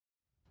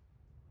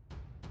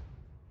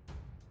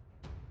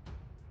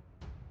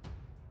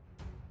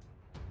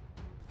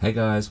Hey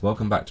guys,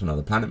 welcome back to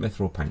another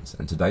PlanetMithril paints,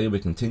 and today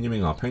we're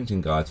continuing our painting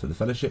guides for the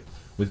Fellowship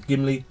with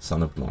Gimli,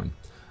 Son of Gloin,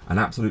 an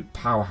absolute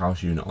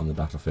powerhouse unit on the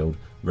battlefield,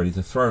 ready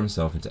to throw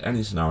himself into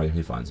any scenario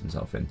he finds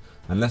himself in,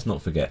 and let's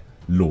not forget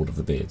Lord of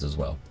the Beards as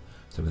well.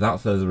 So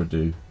without further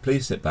ado,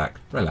 please sit back,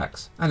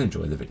 relax and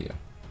enjoy the video.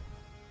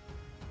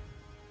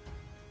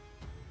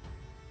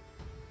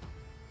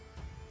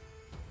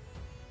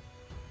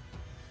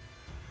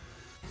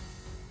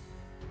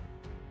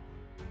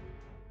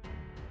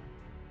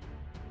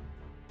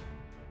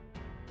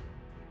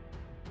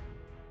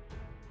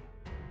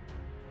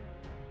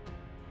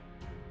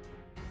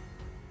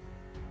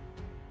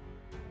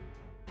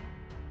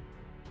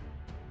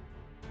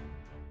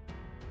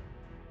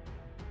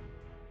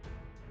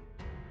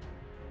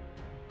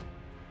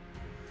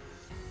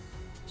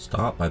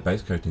 Start by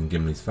base coating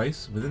Gimli's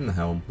face within the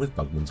helm with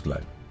Bugman's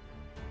Glow.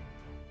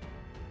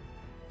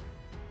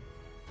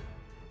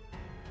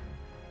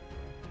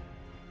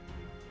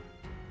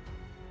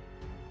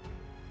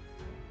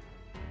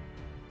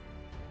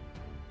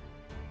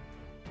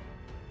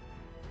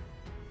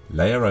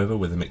 Layer over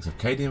with a mix of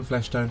Cadian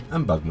Fleshtone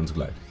and Bugman's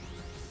Glow.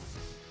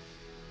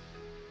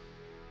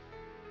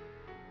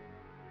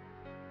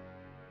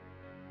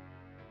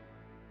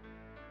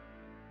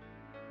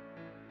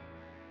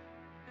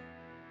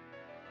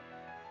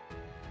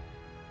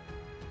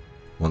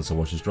 Once the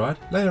wash is dried,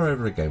 layer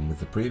over again with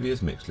the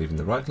previous mix, leaving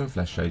the Reichland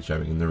flesh shade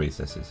showing in the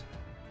recesses.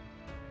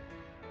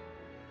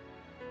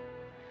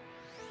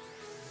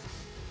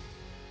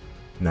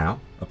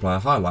 Now, apply a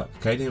highlight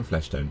with Cadian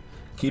Fleshtone.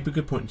 Keep a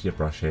good point to your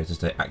brush here to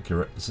stay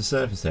accurate, as the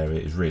surface area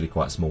is really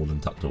quite small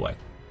and tucked away.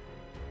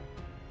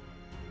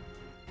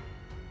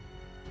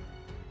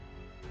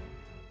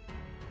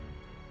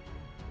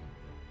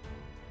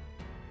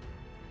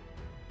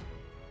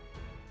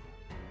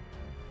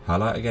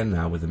 Highlight again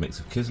now with a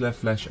mix of Kislev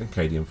flesh and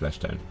Cadian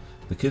Fleshtone.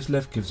 The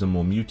Kislev gives a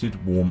more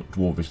muted, warm,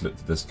 dwarvish look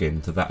to the skin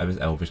to that of his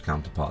elvish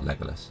counterpart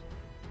Legolas.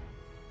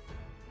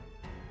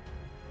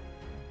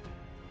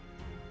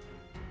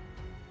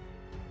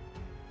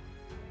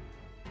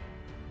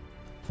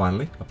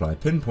 Finally, apply a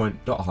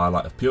pinpoint dot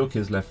highlight of pure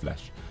Kislev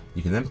flesh.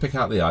 You can then pick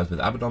out the eyes with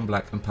Abaddon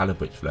Black and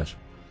Pallid Witch flesh.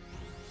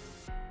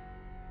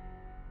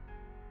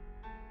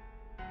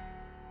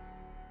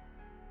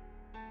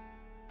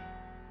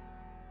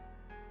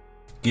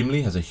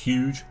 Gimli has a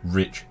huge,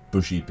 rich,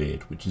 bushy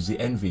beard, which is the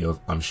envy of,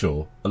 I'm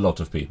sure, a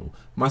lot of people,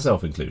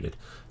 myself included.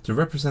 To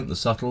represent the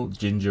subtle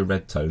ginger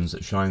red tones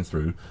that shine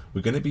through,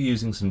 we're going to be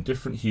using some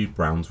different hued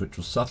browns which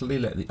will subtly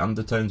let the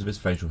undertones of his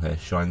facial hair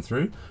shine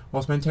through,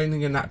 whilst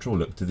maintaining a natural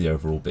look to the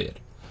overall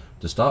beard.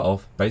 To start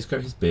off, base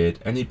coat his beard,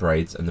 any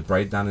braids and the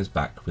braid down his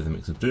back with a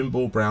mix of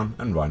Doomball brown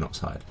and Rhinox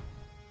hide.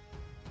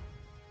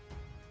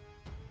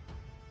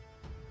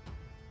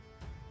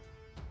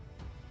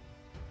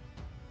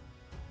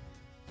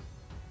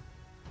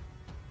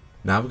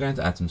 Now we're going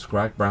to add some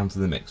Scrag brown to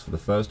the mix for the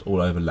first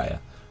all over layer.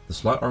 The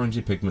slight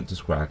orangey pigment to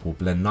Scrag will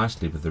blend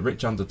nicely with the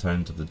rich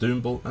undertones of the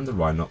Doomball and the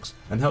Rhinox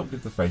and help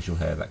give the facial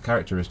hair that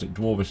characteristic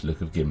dwarvish look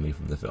of Gimli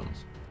from the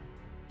films.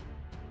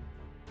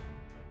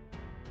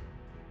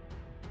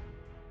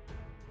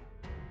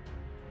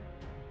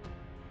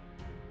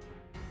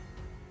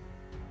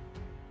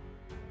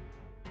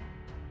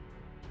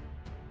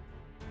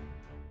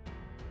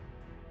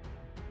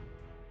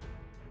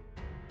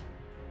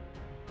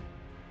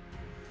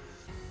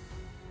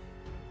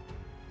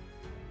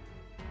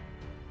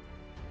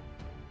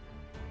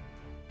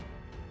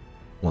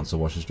 Once the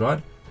wash is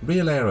dried,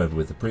 re-layer over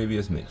with the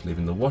previous mix,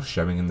 leaving the wash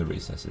showing in the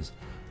recesses.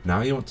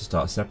 Now you want to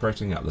start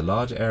separating out the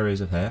larger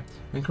areas of hair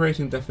and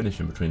creating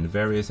definition between the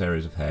various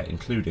areas of hair,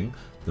 including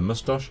the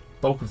moustache,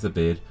 bulk of the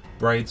beard,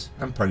 braids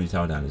and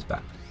ponytail down his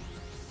back.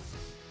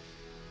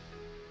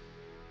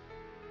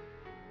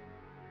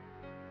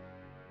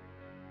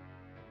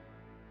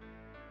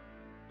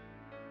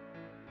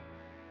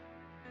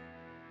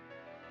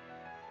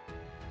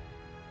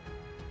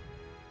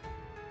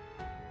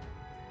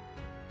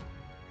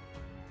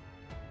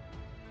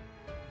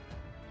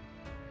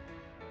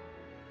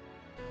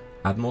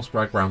 Add more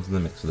Scrag brown to the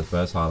mix for the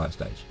first highlight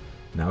stage.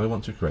 Now we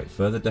want to create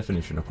further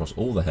definition across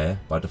all the hair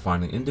by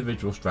defining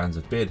individual strands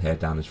of beard hair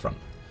down his front.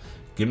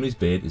 Gimli's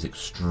beard is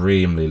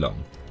extremely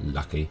long,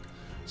 lucky,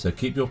 so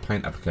keep your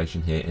paint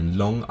application here in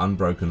long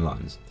unbroken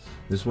lines.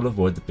 This will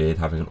avoid the beard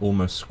having an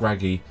almost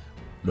scraggy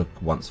look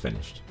once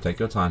finished. Take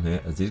your time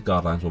here, as these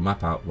guidelines will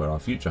map out where our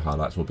future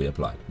highlights will be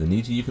applied. The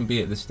neater you can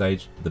be at this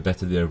stage, the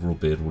better the overall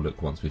beard will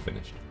look once we're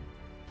finished.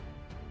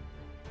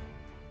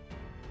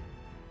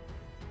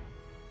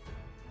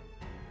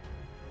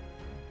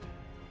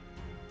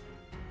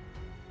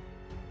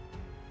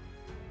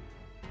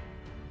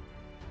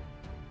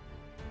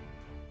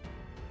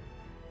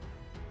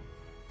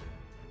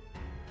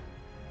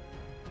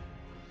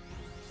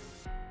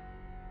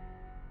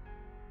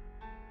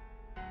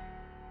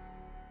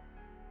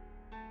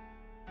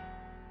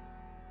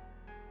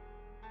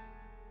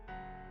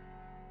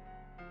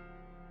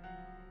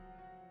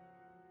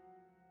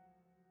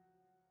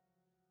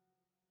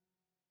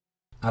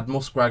 Add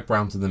more Scrag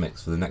brown to the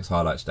mix for the next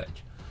highlight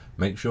stage.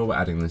 Make sure we're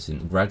adding this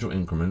in gradual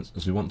increments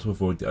as we want to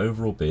avoid the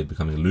overall beard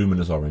becoming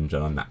luminous orange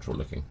and unnatural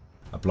looking.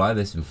 Apply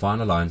this in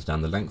finer lines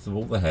down the length of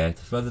all the hair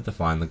to further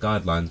define the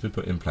guidelines we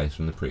put in place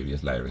from the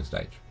previous layering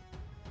stage.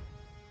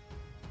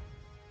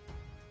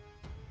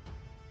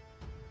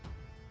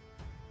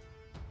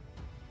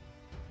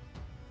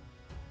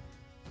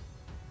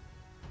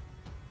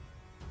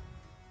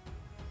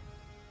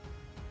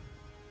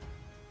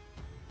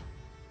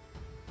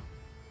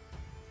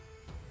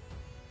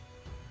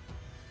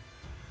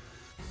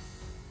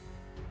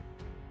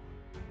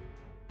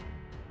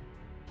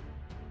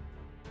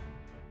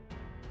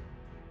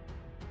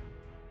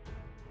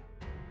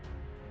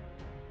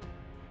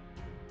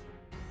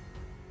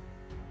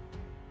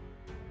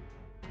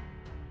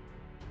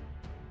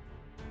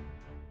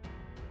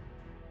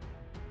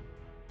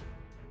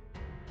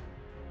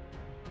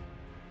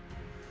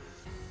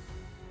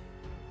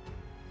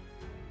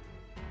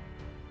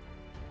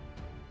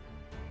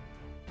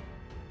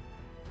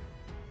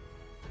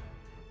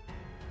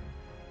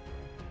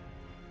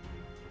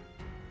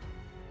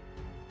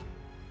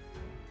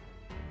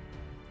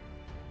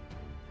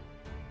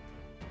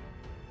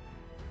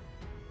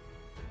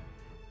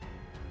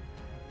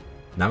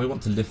 Now we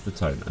want to lift the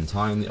tone and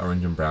tie in the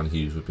orange and brown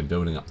hues we've been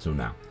building up till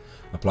now.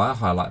 Apply a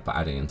highlight by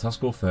adding in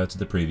Tuskor fur to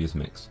the previous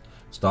mix.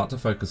 Start to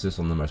focus this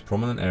on the most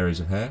prominent areas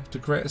of hair to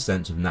create a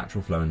sense of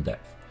natural flow and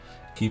depth.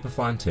 Keep a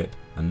fine tip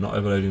and not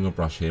overloading your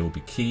brush here will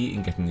be key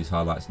in getting these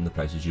highlights in the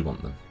places you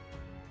want them.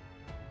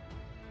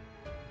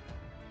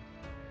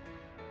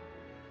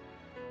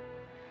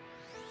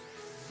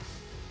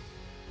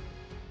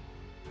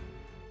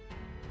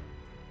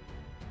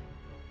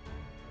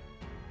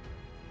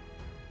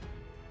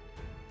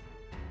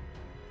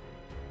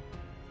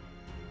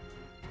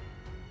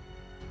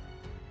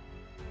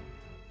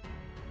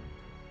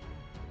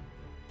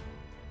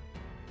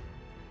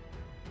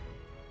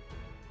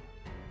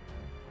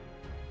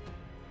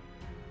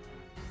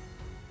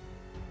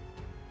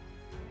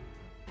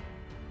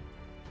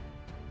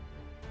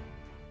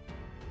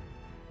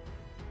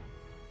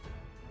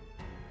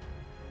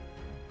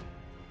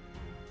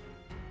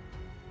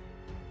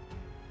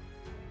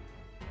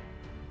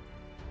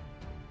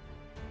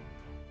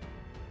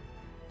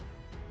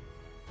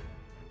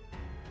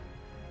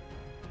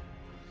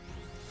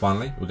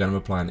 Finally, we're going to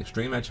apply an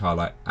extreme edge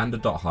highlight and a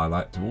dot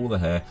highlight to all the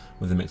hair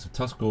with a mix of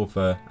Tuskor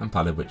fur and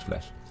pallid witch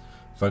flesh.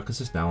 Focus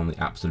this now on the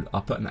absolute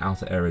upper and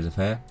outer areas of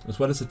hair, as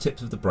well as the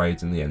tips of the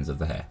braids and the ends of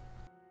the hair.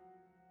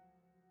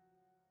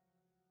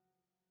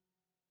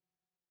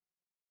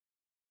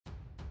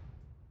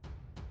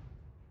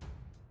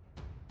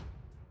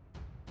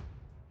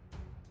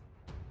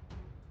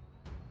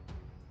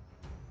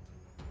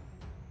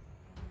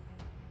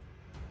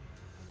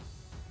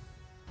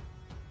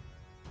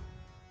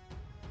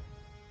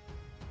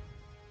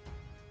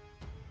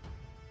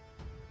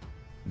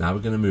 Now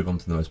we're going to move on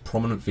to the most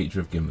prominent feature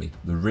of Gimli,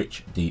 the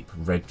rich, deep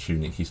red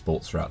tunic he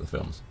sports throughout the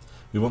films.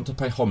 We want to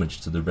pay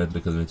homage to the red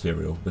look of the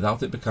material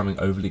without it becoming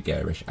overly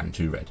garish and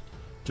too red.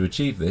 To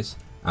achieve this,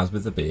 as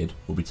with the beard,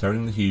 we'll be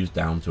toning the hues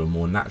down to a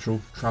more natural,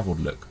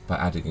 travelled look by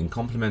adding in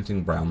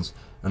complementing browns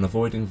and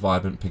avoiding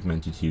vibrant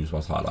pigmented hues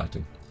whilst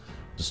highlighting.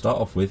 To start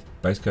off with,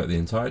 base coat the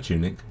entire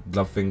tunic,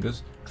 glove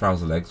fingers,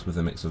 trouser legs with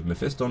a mix of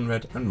Mephiston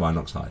red and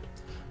Rhinox hide.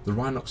 The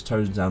Rhinox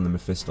tones down the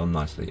Mephiston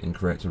nicely and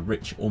creates a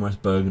rich,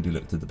 almost burgundy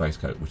look to the base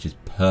coat, which is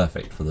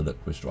perfect for the look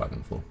we're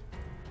striving for.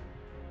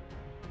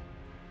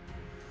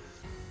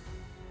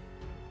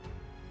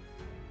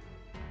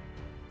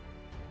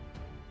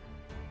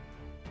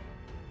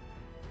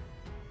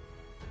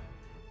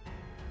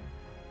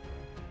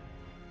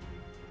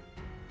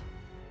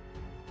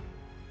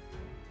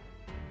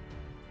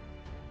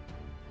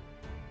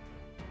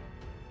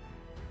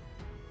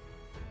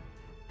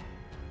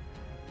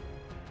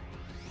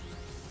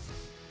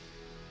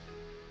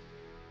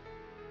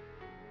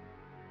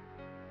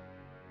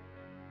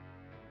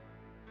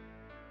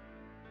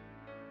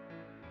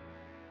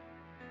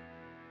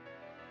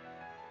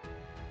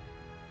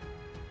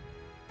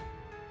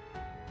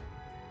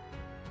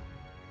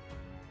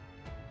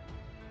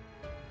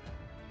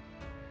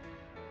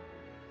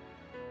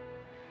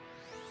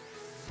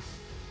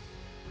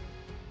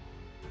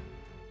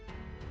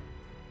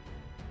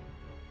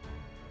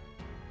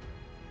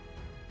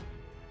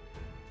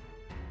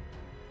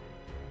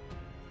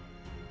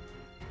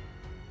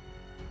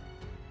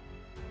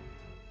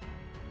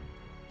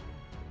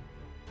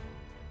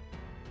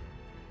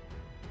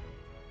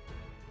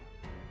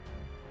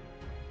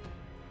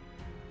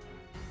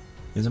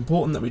 It's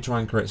important that we try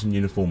and create some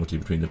uniformity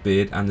between the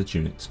beard and the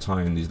tunic to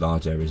tie in these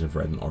large areas of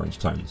red and orange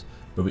tones,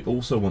 but we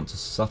also want to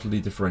subtly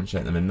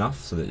differentiate them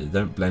enough so that they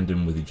don't blend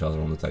in with each other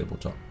on the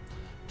tabletop.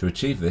 To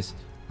achieve this,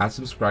 add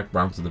some scrag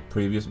brown to the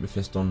previous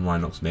Mephiston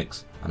Rhinox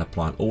mix and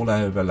apply an all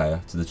layer over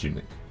layer to the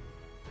tunic.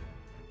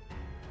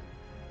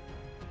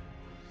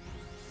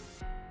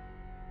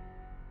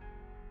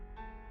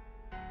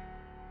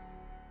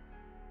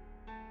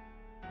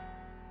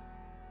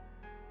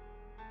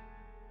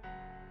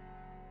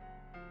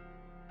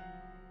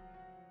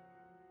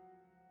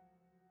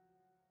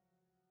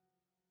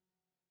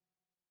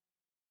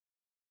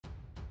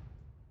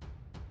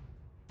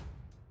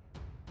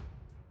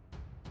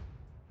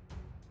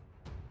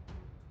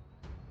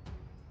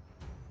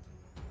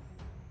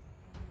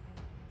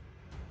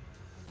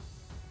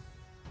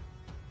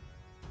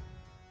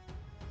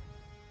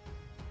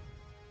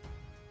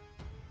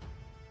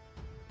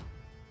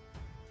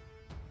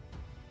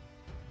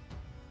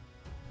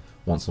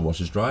 Once the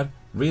wash is dried,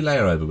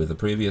 relayer over with the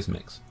previous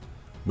mix.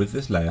 With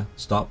this layer,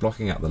 start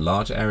blocking out the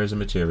larger areas of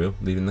material,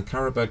 leaving the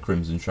Carroburg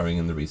crimson showing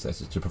in the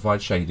recesses to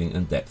provide shading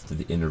and depth to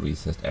the inner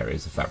recessed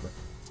areas of fabric.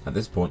 At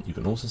this point, you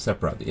can also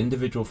separate the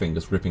individual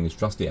fingers gripping his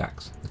trusty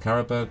axe. The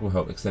Carroburg will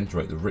help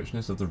accentuate the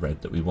richness of the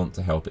red that we want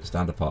to help it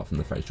stand apart from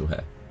the facial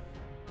hair.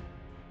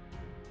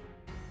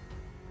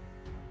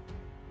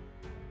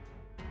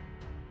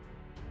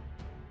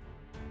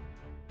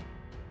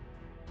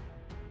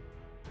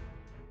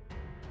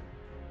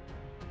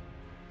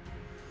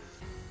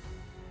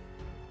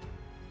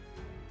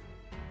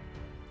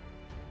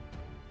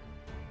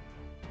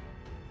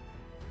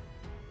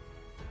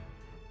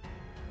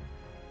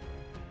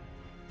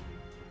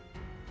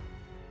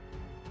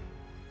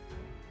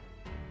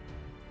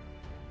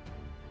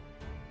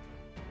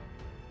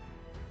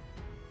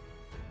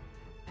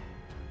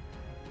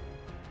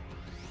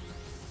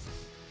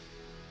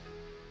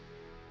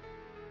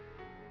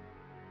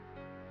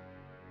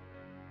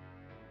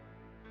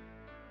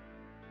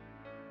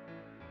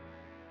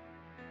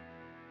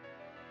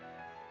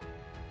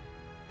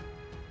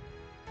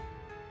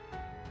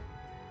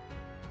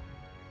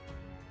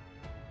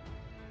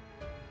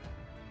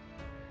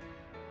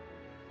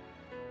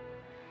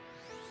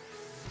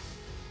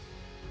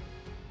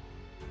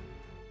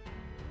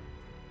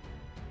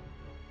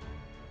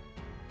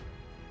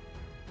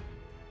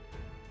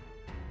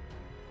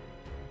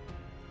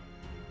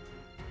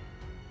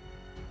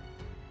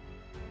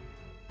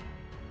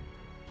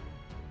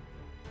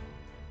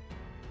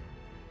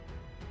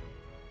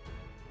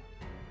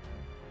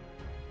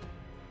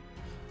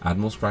 Add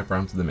more scrag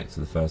brown to the mix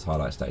of the first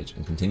highlight stage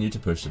and continue to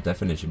push the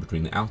definition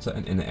between the outer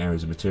and inner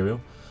areas of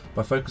material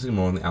by focusing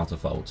more on the outer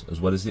folds,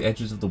 as well as the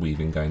edges of the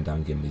weaving going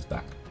down Gimli's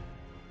back.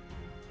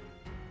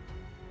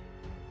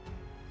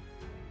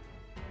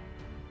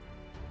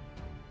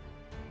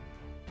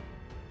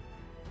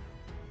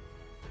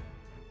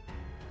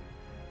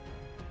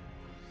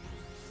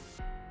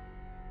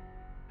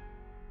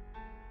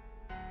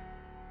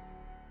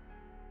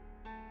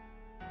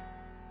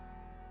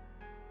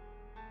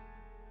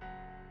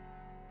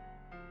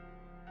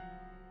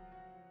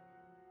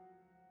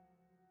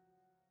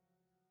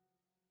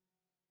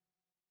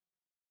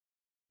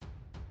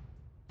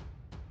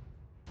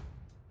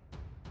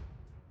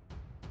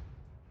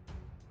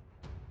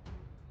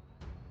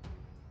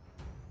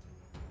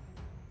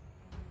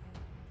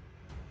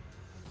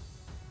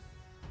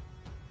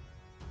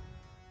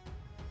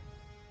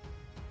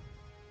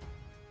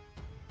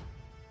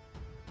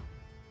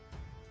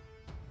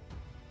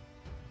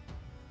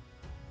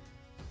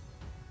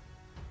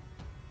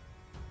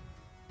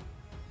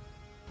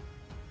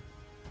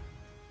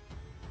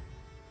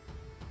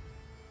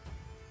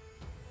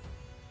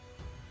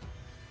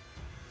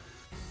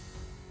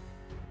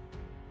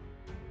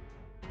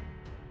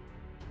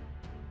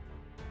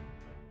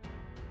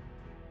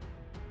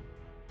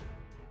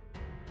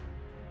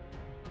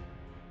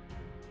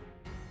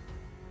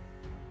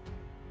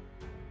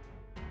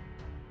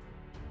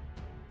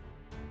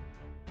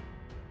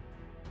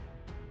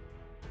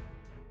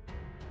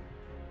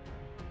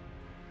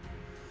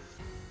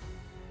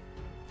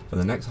 For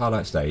the next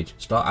highlight stage,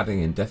 start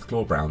adding in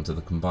Deathclaw Brown to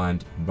the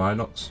combined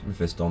Rhinox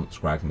Mephiston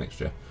Scrag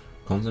mixture.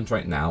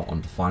 Concentrate now on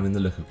defining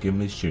the look of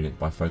Gimli's tunic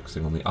by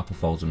focusing on the upper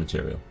folds of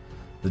material.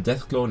 The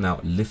Deathclaw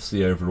now lifts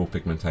the overall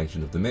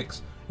pigmentation of the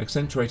mix,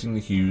 accentuating the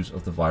hues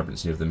of the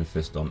vibrancy of the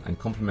Mephiston and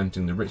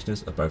complementing the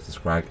richness of both the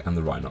Scrag and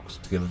the Rhinox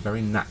to give a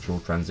very natural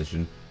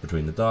transition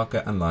between the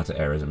darker and lighter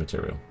areas of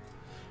material.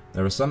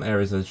 There are some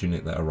areas of the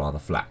tunic that are rather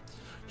flat,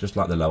 just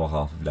like the lower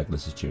half of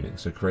Legolas' tunic,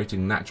 so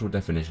creating natural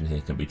definition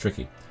here can be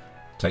tricky.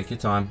 Take your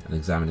time and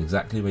examine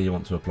exactly where you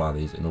want to apply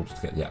these in order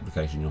to get the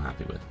application you're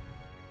happy with.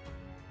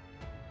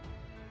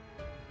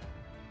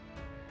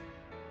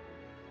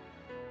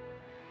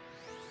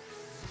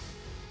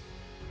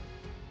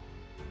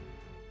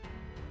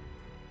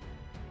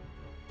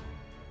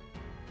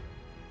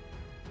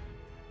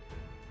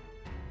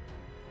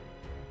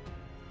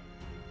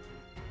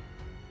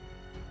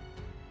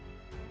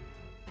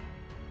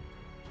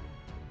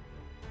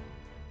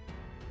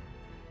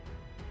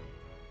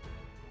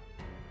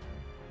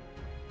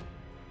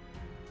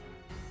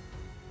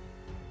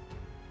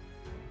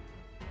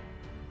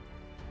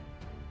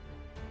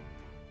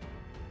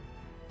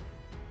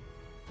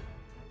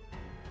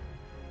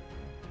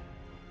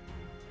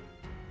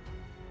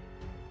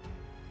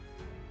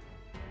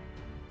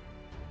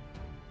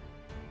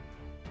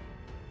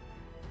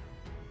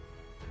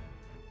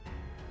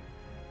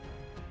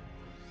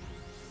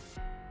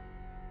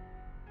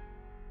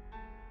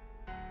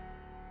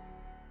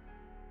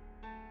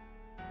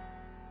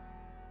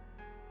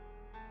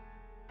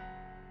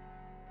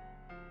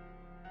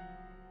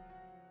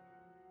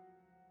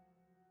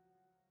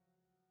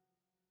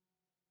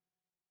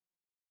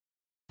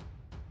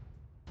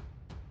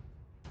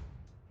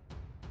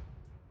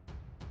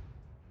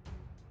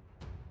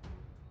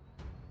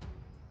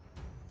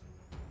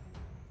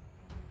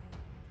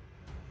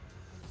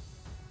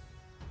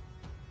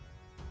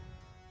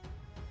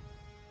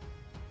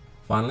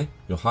 Finally,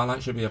 your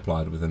highlight should be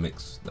applied with a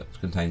mix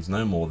that contains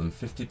no more than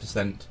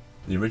 50%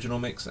 the original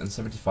mix and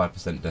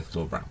 75%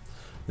 Deathclaw Brown.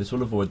 This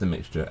will avoid the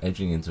mixture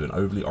edging into an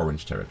overly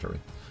orange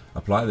territory.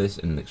 Apply this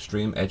in an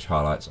extreme edge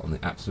highlights on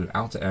the absolute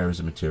outer areas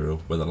of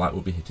material where the light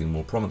will be hitting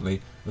more prominently,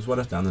 as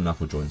well as down the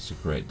knuckle joints to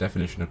create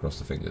definition across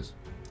the fingers.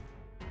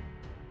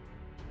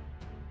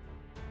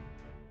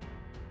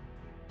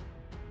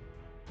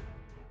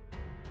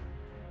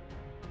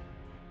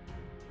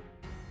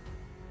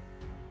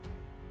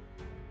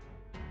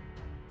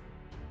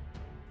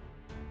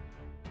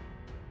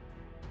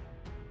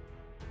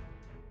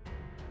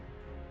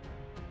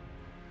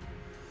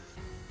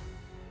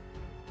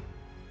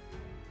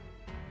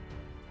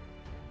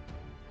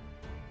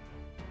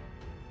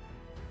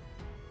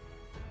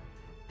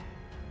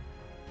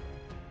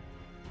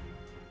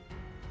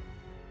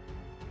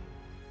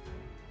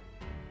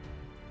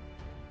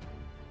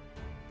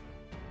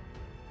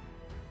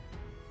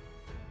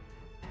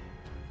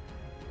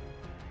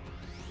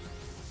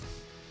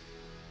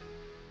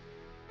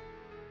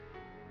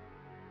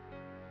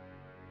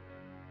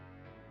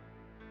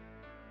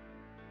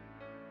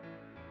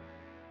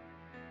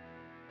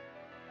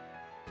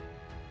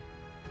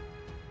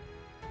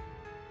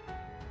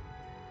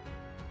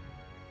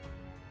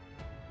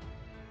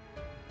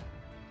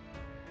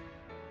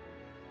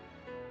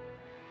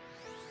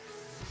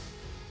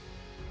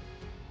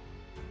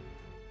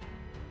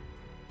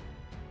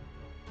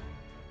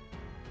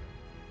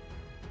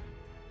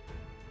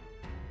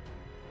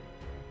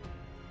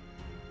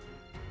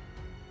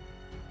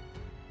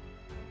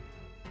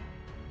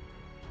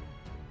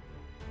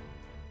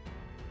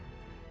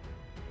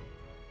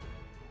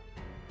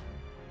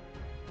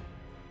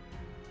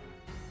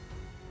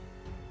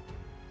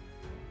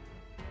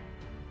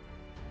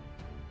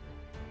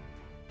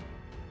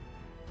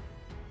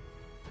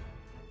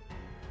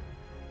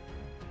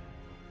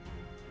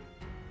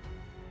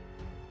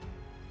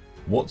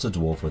 What's a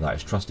dwarf without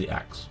his trusty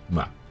axe?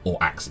 Or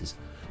axes?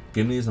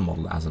 Gimli is a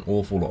model that has an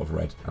awful lot of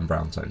red and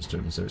brown tones to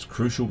him, so it's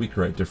crucial we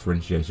create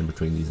differentiation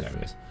between these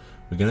areas.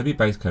 We're going to be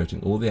base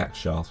coating all the axe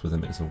shafts with a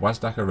mix of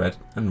Wazdakka red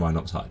and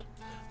Rhinox hide.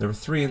 There are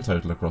 3 in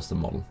total across the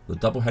model, the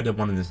double-headed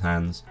one in his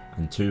hands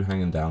and 2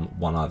 hanging down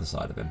one either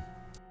side of him.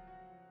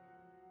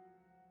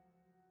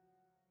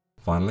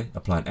 Finally,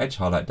 apply an edge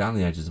highlight down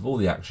the edges of all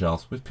the axe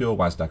shafts with pure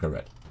Wazdakka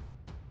red.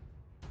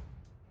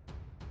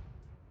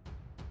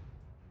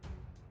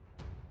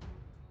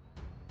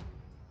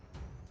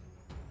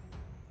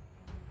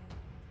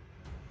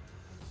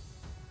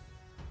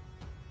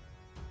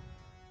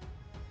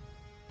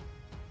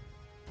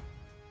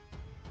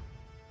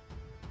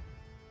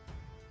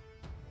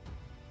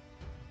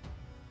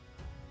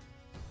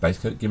 Base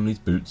coat Gimli's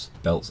boots,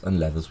 belts and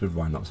leathers with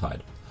Rhinox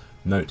hide.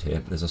 Note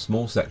here, there's a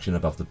small section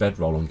above the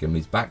bedroll on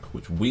Gimli's back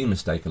which we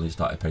mistakenly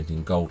started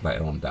painting gold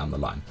later on down the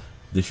line.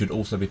 This should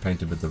also be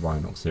painted with the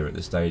Rhinox here at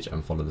this stage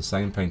and follow the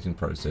same painting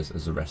process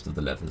as the rest of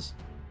the leathers.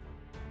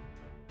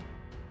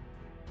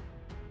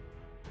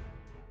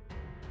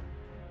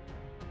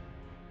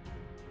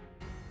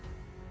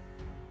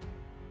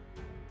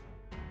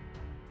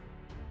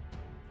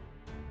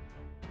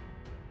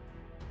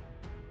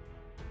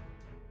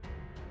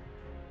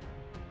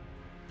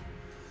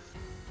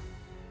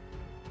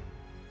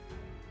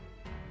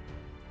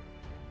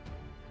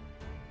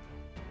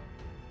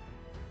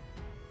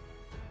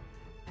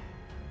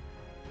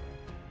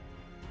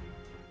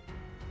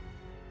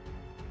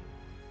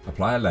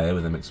 Apply a layer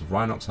with a mix of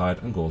Rhinox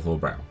hide and Gawthor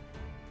brown.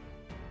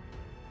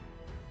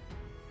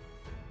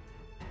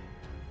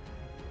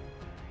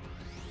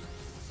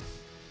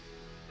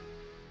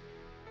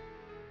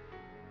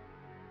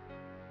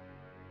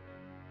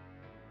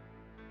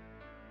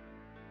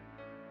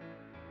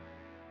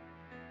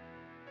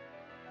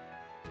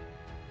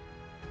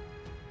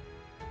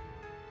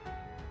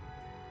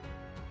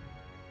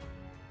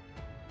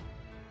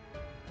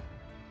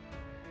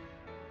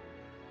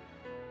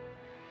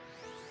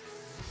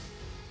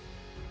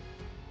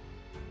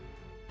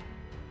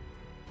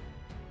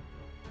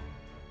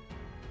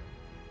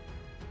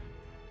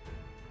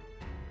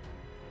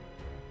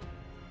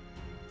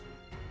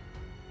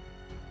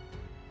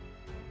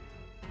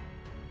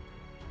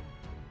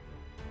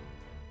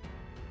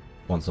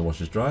 Once the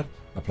wash is dried,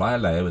 apply a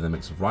layer with a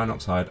mix of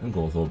Rhinox hide and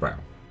Gawthor brown.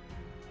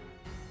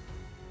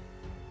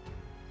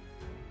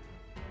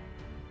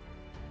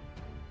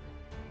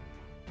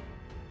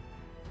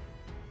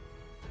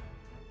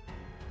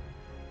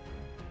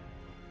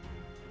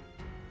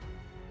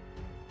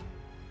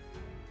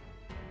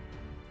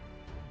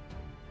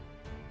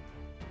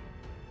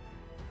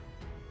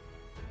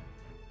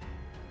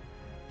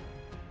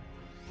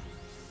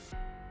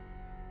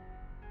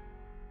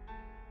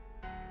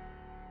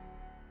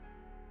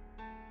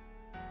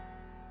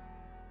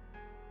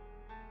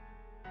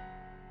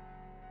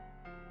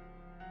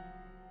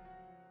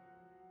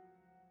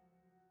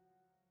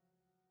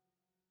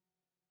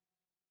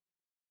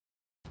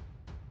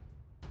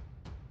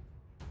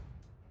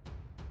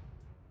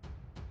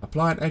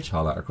 Apply an edge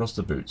highlight across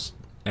the boots,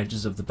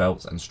 edges of the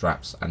belts and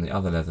straps and the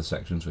other leather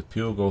sections with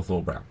pure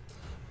Gawthor brown.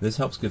 This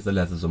helps give the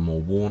leathers a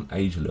more worn,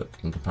 aged look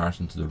in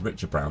comparison to the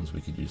richer browns we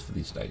could use for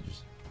these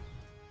stages.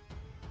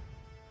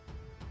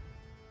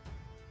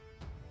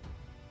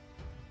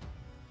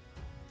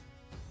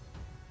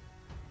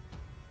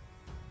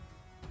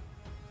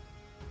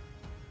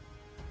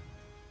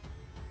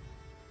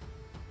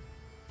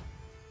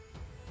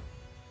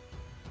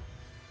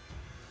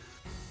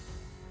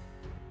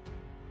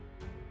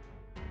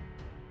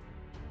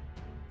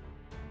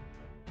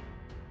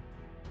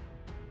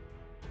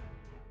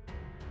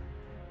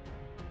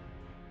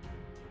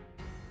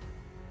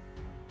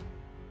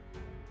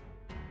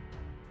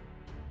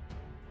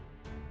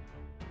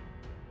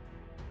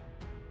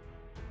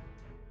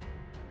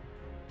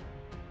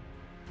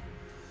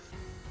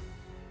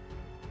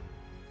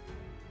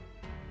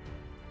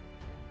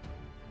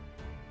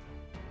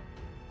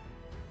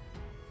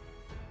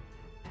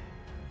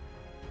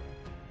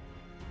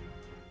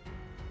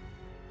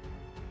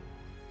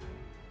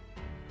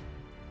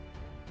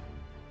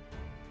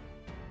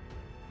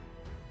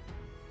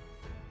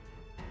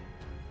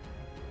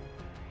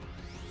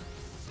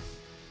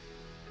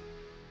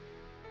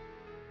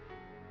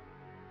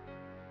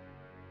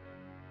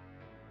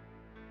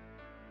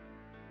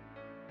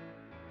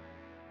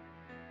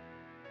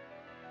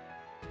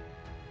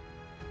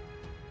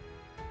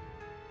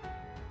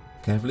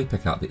 Carefully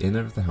pick out the inner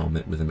of the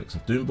helmet with a mix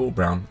of Doomball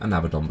brown and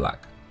Abaddon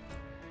black.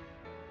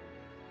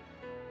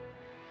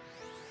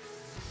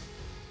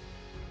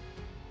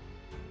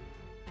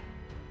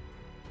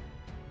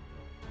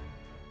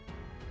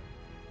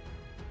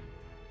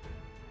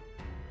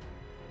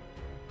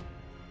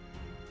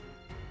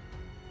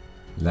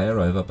 Layer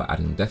over by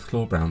adding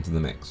Deathclaw brown to the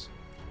mix.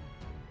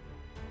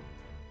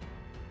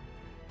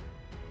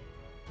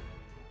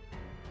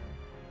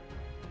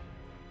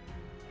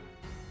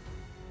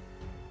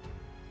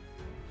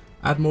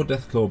 Add more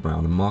Deathclaw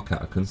brown and mark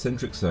out a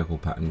concentric circle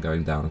pattern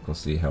going down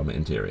across the helmet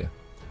interior.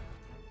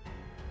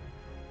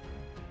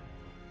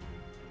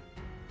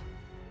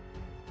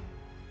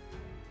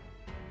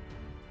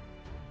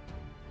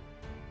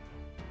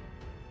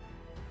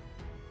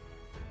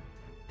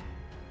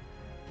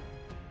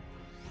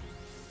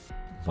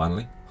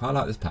 Finally,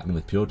 highlight this pattern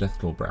with pure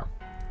Deathclaw brown.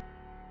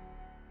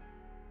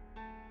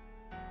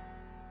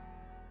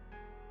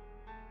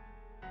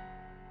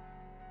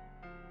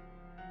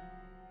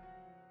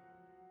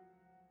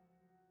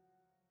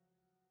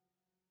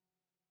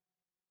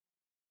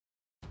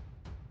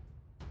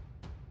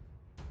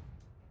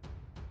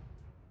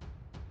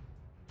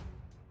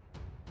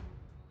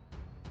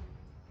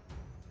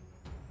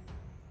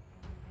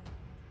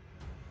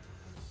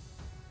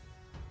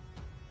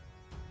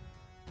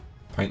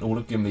 Paint all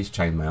of Gimli's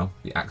chainmail,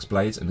 the axe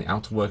blades and the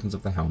outer workings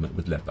of the helmet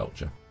with lead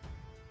belcher.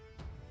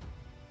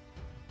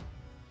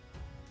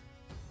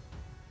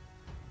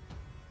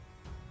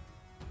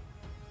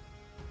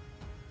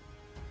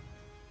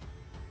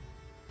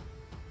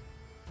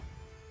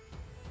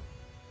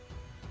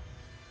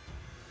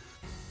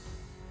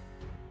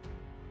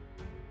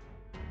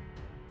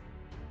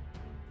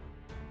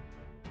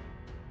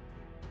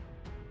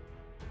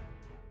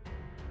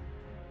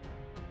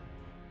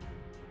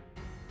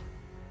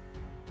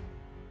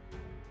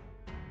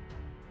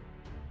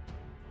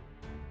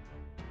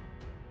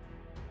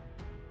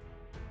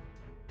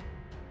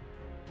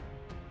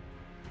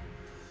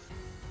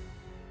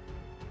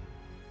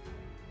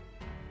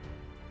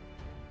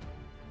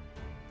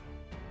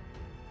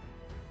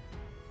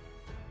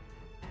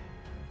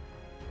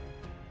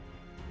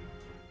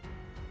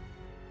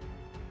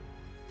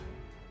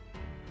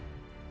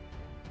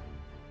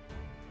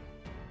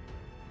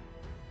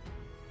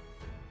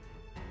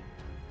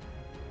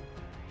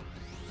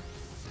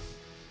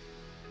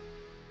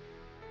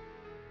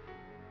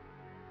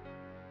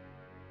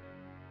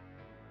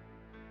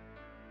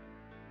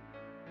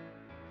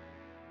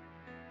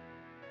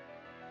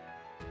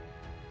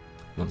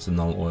 Once the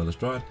null oil is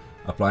dried,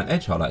 apply an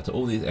edge highlight to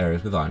all these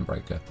areas with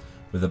Ironbreaker.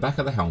 With the back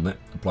of the helmet,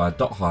 apply a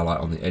dot highlight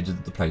on the edges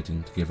of the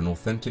plating to give an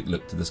authentic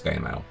look to the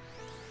scale.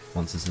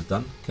 Once this is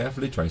done,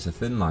 carefully trace a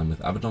thin line with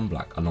Abaddon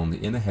black along the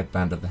inner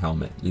headband of the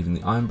helmet, leaving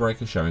the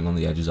Ironbreaker showing on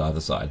the edges either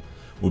side.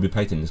 We'll be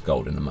painting this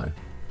gold in a mo.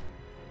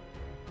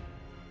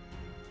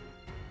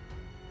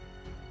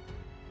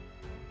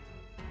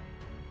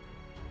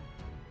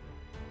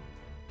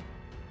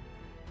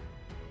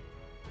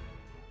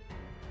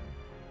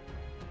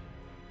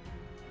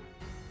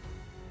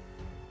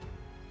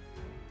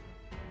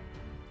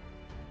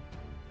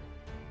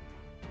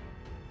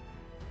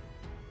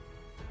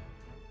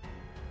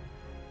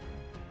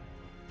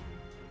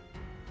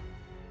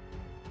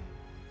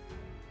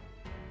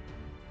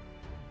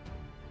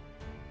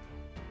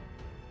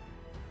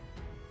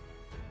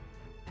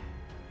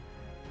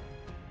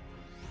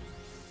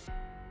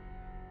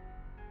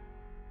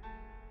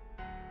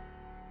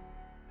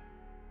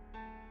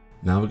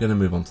 Now we're going to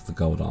move on to the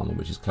gold armour,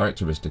 which is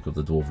characteristic of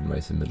the Dwarven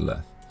race in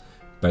Middle-earth.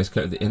 Base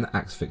coat of the inner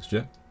axe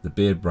fixture, the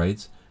beard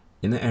braids,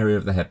 inner area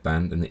of the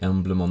headband and the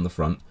emblem on the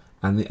front,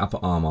 and the upper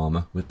arm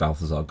armour with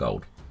Balthazar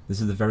gold.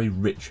 This is a very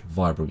rich,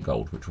 vibrant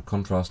gold, which will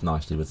contrast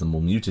nicely with the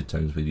more muted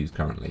tones we use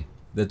currently.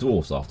 They're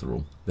dwarfs after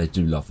all, they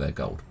do love their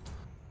gold.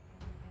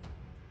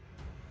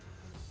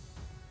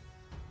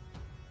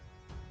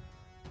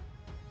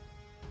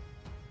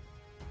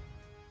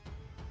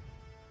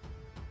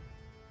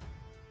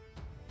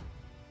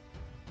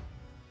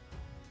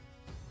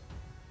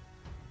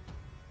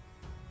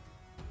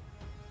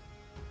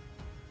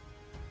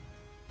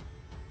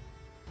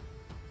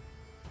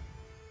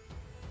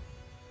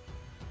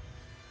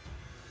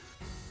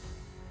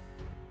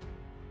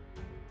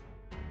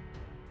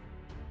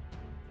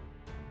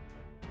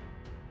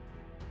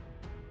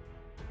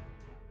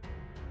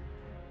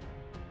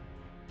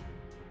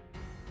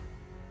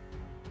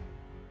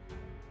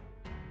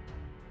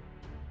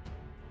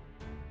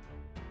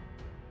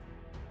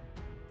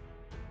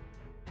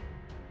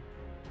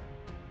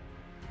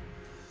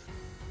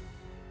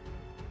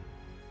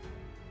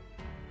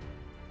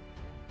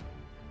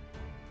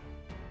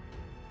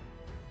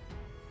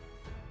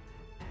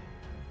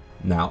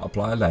 Now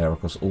apply a layer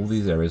across all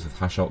these areas with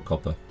Hashalt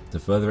copper to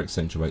further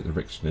accentuate the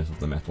richness of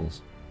the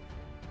metals.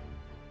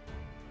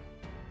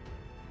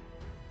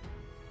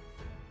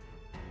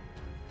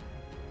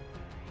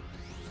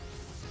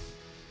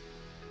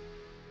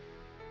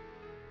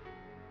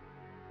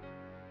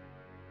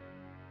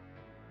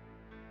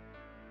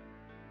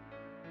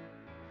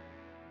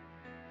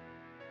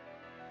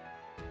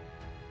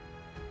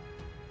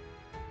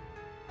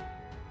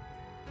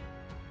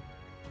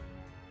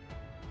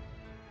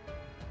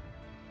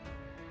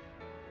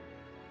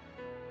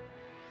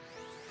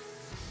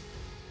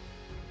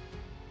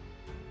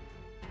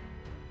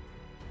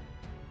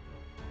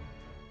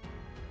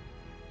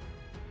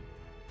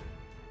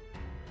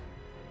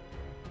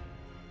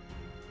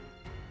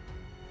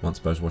 Once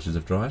both washes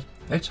have dried,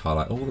 edge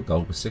highlight all the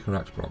gold with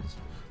Sycorax bronze.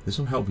 This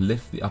will help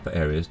lift the upper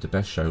areas to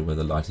best show where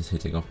the light is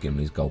hitting off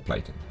Gimli's gold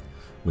plating.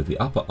 With the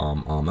upper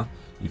arm armour,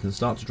 you can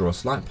start to draw a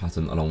slight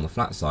pattern along the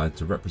flat side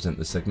to represent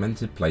the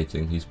segmented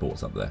plating he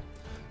sports up there.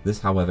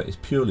 This however is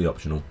purely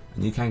optional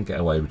and you can get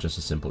away with just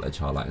a simple edge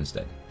highlight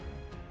instead.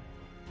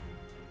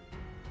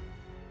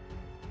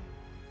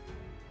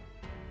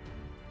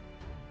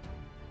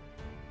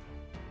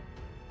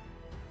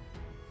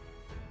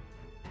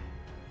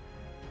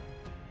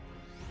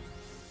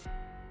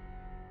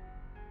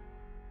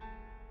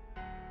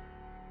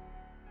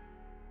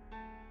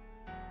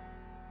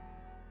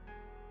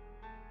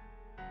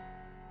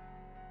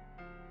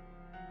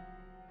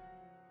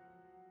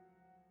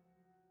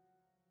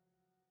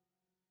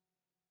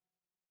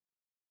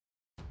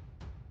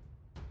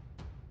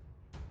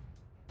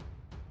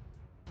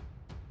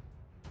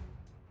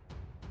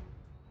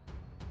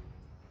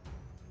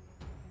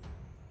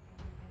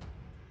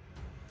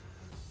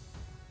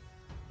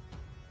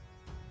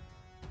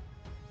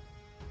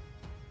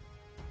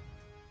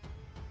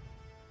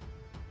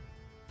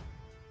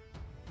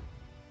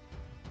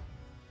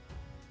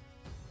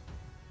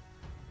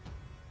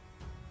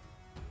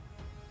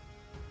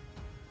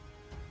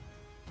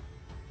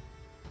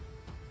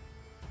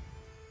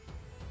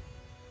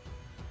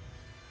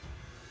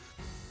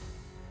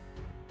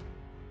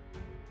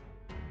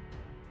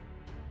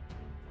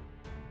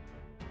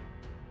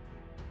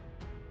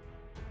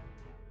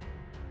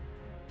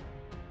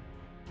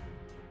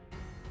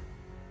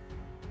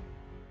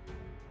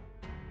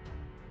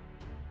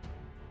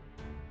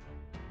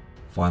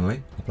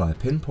 Finally, apply a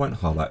pinpoint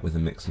highlight with a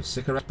mix of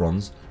Sycorax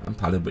bronze and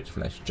pallid witch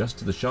flesh just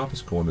to the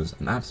sharpest corners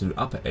and absolute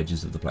upper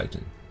edges of the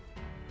plating.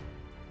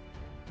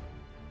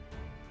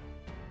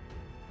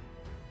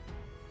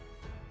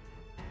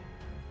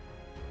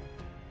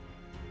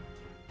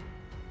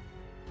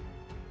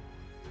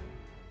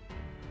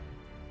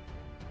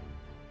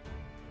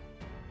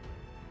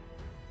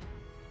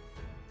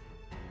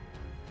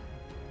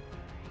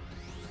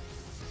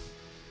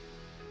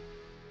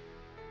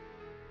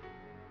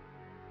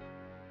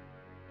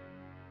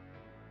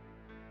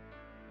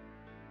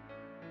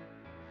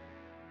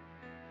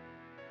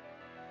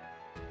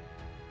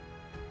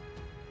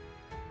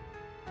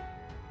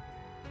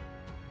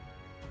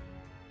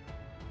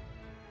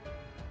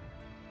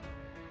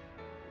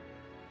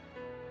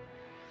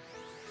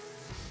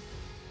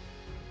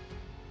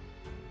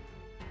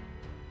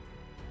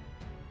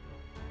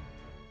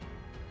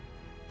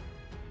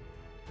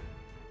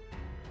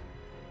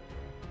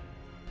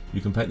 You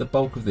can paint the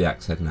bulk of the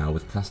axe head now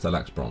with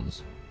Castellax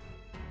bronze.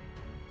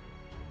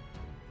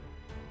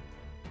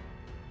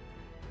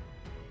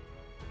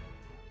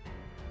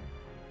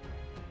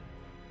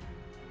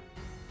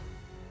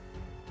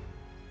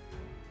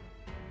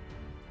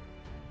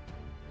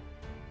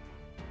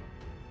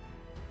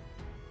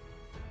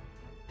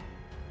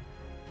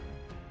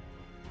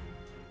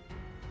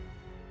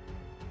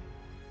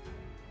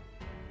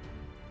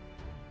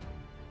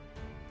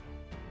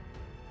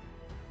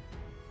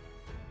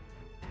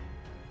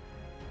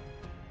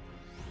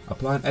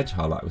 Apply an edge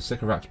highlight with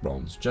Sycorax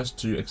bronze just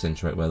to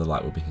accentuate where the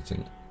light will be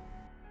hitting.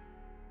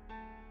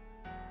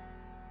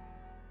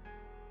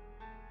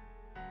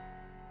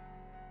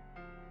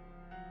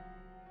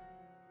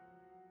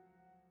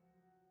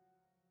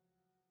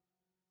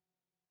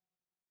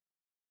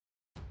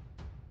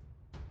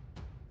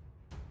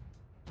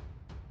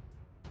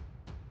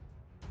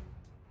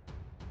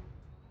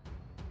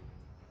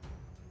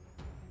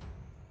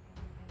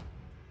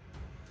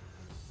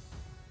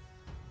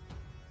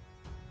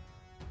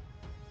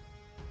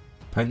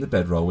 Paint the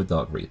bedroll with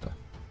Dark Reaper.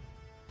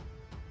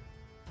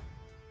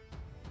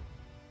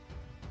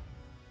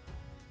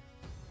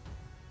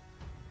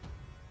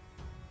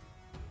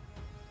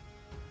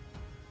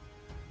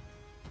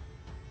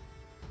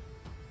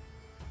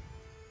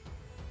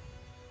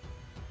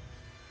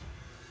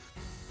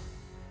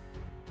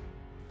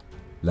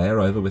 Layer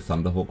over with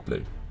Thunderhawk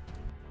Blue.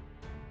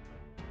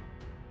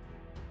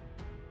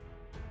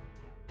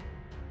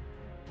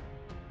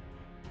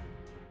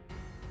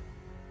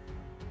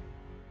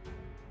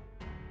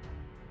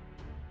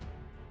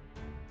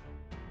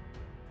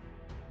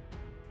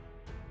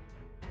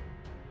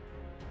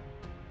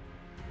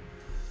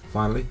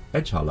 Finally,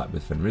 edge highlight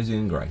with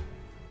Fenrisian Grey.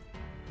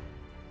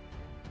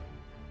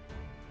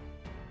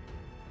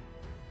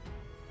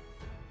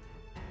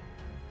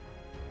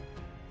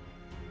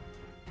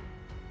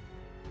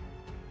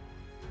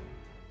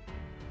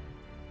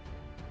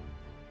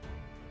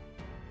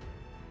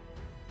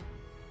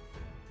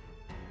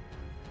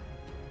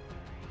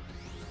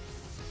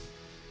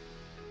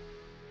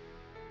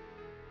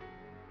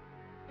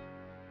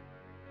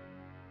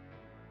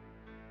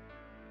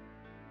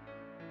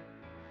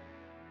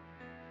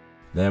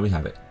 There we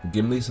have it,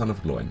 Gimli Son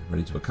of Gloin,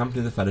 ready to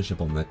accompany the Fellowship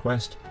on their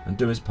quest and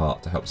do his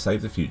part to help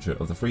save the future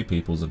of the free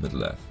peoples of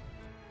Middle-earth.